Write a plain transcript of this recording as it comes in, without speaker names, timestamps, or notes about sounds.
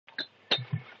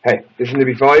Hey, this is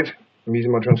NewBie5. I'm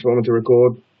using my transformer to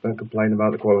record. Don't complain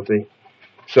about the quality.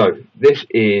 So, this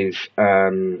is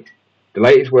the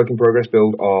latest work in progress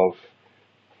build of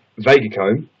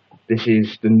VegaComb. This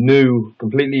is the new,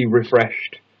 completely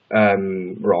refreshed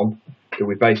ROM that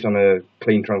we based on a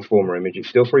clean transformer image. It's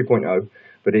still 3.0,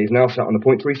 but it is now sat on the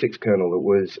 0.36 kernel that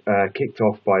was kicked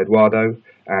off by Eduardo,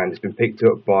 and it's been picked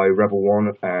up by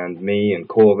Rebel1 and me and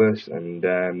Corvus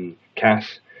and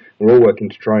Cass. We're all working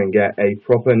to try and get a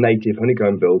proper native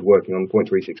honeycomb build working on the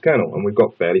 0.36 kernel, and we've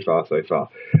got fairly far so far.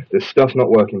 The stuff's not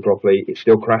working properly, it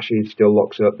still crashes, still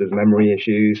locks up, there's memory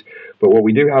issues, but what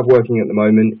we do have working at the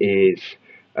moment is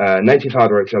native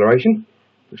hardware acceleration,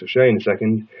 which I'll show you in a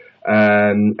second,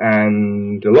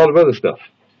 and a lot of other stuff.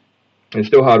 There's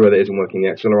still hardware that isn't working. The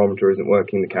accelerometer isn't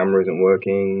working, the camera isn't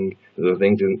working, there's other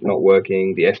things not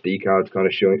working, the SD card's kind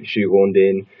of shoehorned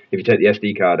in. If you take the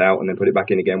SD card out and then put it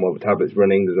back in again while the tablet's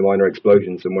running, there's a minor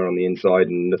explosion somewhere on the inside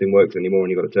and nothing works anymore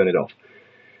and you've got to turn it off.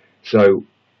 So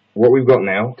what we've got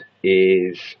now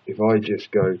is, if I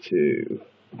just go to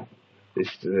this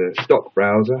stock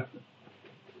browser,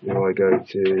 if I go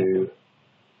to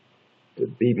the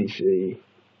BBC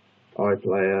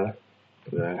iPlayer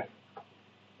there,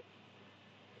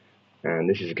 and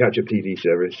this is a catch-up TV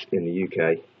service in the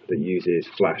UK that uses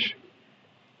Flash.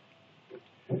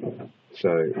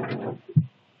 So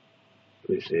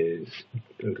this is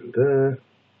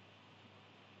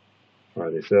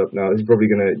fire this up. Now this is probably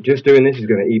going to, just doing this is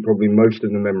going to eat probably most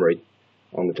of the memory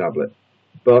on the tablet,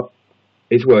 but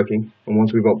it's working, and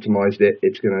once we've optimized it,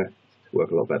 it's going to work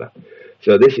a lot better.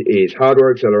 So this is hardware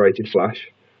accelerated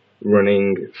Flash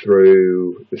running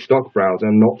through the stock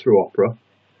browser, not through Opera,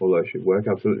 although it should work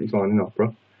absolutely fine in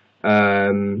Opera.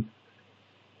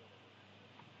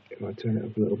 If I turn it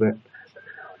up a little bit,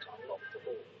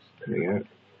 there we go,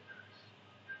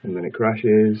 and then it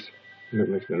crashes. That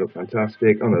makes it look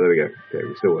fantastic. Oh no, there we go. Okay,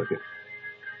 we're still working.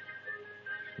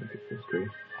 Full screen.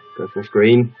 Go full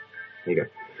screen. There you go.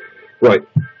 Right,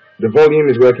 the volume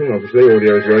is working. Obviously,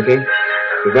 audio is working.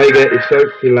 The Vega is so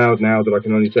fucking loud now that I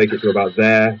can only take it to about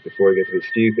there before it gets a bit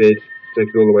stupid. Take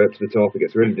it all the way up to the top, it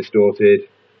gets really distorted.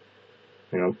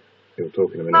 Hang on, it'll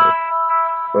talk in a minute.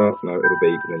 Oh, no, it'll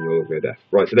beep and then you'll all go deaf.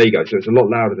 Right, so there you go. So it's a lot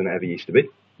louder than it ever used to be,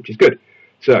 which is good.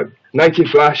 So, native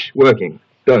Flash working.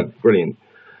 Done. Brilliant.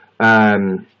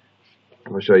 I'll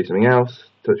show you something else.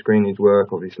 Touchscreen needs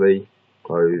work, obviously.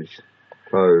 Close.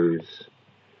 Close.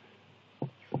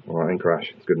 Alright, and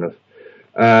crash. It's good enough.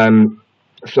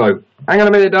 So, hang on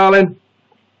a minute, darling.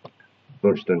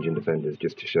 Launch Dungeon Defenders,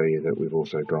 just to show you that we've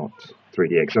also got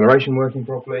 3D acceleration working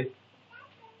properly.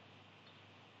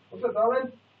 What's up,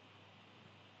 darling?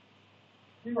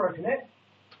 You broken it?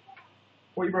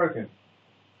 What you broken?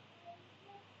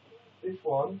 This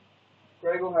one.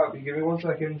 Greg will help you. Give me 1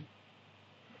 second.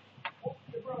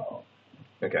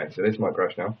 Okay, so this might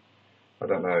crash now. I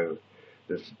don't know.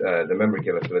 The memory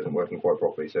killer still isn't working quite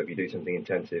properly, so if you do something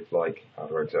intensive like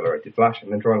hardware accelerated Flash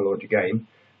and then try and launch a game,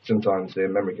 sometimes the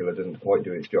memory killer doesn't quite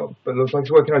do its job. But it looks like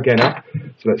it's working okay now.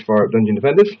 So let's fire up Dungeon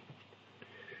Defenders.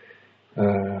 So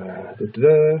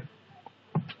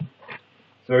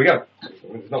there we go.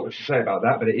 There's not much to say about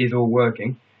that, but it is all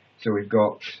working. So we've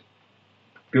got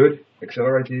good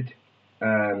accelerated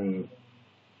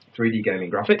 3D gaming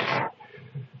graphics.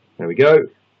 There we go.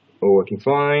 All working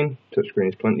fine. Touchscreen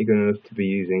is plenty good enough to be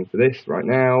using for this right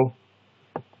now.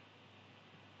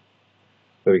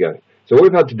 There we go. So what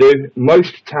we've had to do,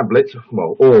 most tablets,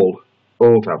 well,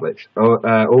 all tablets,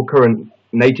 all current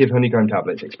native honeycomb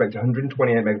tablets expect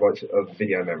 128 megabytes of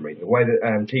video memory. The way that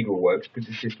Ejtale works, because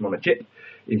it's a system on a chip,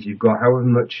 is you've got however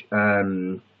much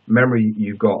memory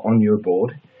you've got on your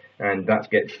board, and that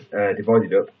gets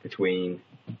divided up between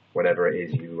whatever it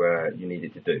is you need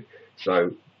it to do.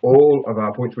 So all of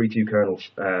our 0.32 kernels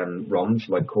ROMs,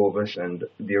 like Corvus and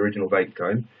the original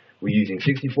VegaComb, we're using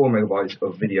 64 megabytes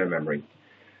of video memory.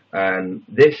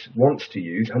 This wants to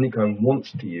use, Honeycomb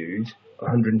wants to use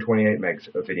 128 megs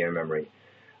of video memory,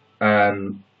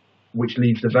 which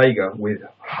leaves the Vega with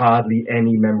hardly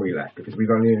any memory left because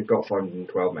we've only got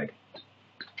 512 meg.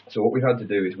 So what we've had to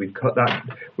do is we've cut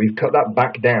that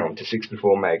back down to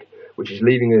 64 meg, which is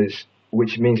leaving us,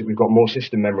 which means that we've got more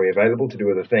system memory available to do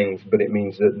other things, but it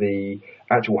means that the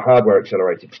actual hardware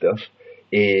accelerated stuff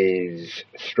is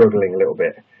struggling a little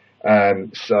bit.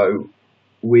 So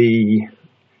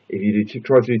if you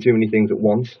try to do too many things at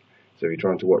once, so you're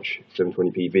trying to watch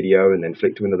 720p video and then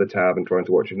flick to another tab and trying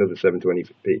to watch another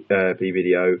 720p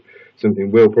video,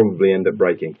 something will probably end up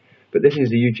breaking. But this is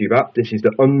the YouTube app. This is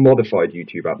the unmodified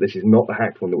YouTube app. This is not the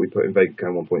hacked one that we put in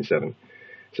VegaComb 1.7.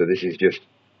 So this is just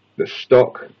the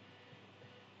stock.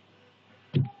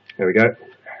 There we go.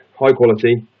 high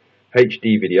quality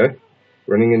HD video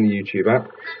running in the YouTube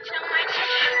app.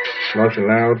 Nice and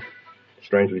loud,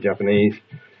 strangely Japanese.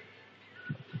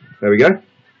 There we go.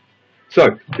 So,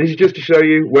 this is just to show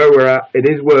you where we're at. It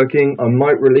is working. I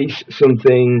might release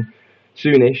something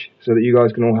soonish so that you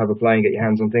guys can all have a play and get your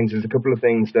hands on things. There's a couple of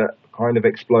things that kind of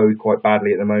explode quite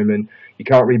badly at the moment. You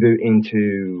can't reboot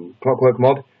into Clockwork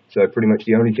mod, so pretty much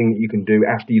the only thing that you can do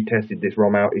after you've tested this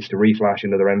ROM out is to reflash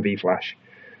another MV flash,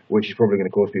 which is probably going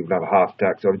to cause people to have a heart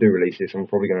attack. So if I do release this, I'm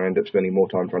probably going to end up spending more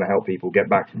time trying to help people get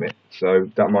back from it. So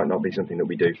that might not be something that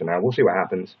we do for now. We'll see what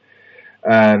happens.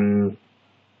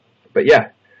 But yeah,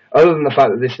 other than the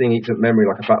fact that this thing eats up memory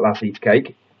like a fat lass eats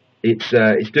cake, it's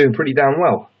doing pretty damn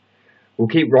well. We'll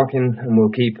keep rocking, and we'll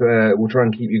try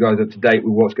and keep you guys up to date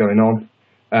with what's going on.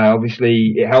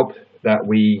 Obviously, it helped that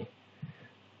we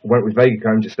went with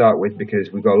VegaComb to start with, because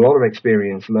we've got a lot of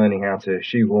experience learning how to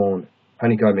shoehorn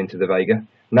honeycomb into the Vega.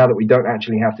 Now that we don't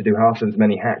actually have to do half as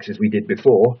many hacks as we did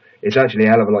before, it's actually a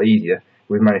hell of a lot easier.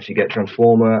 We've managed to get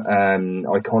Transformer,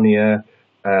 Iconia,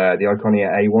 the Iconia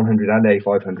A100 and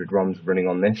A500 ROMs running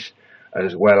on this,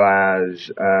 as well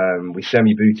as we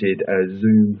semi-booted a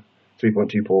Zoom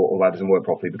 3.2 port. All that doesn't work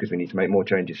properly because we need to make more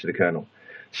changes to the kernel.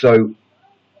 So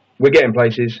we're getting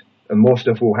places, and more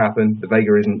stuff will happen. The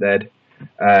Vega isn't dead.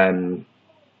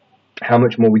 How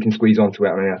much more we can squeeze onto it,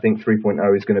 I mean, I think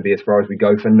 3.0 is going to be as far as we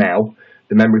go for now.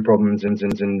 The memory problems and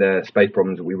the space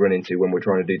problems that we run into when we're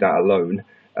trying to do that alone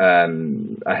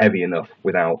are heavy enough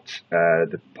without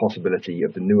the possibility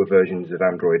of the newer versions of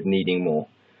Android needing more.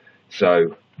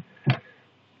 So,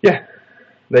 yeah,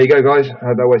 there you go, guys. I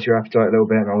hope that whets your appetite a little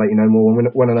bit, and I'll let you know more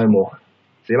when I know more.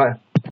 See you later.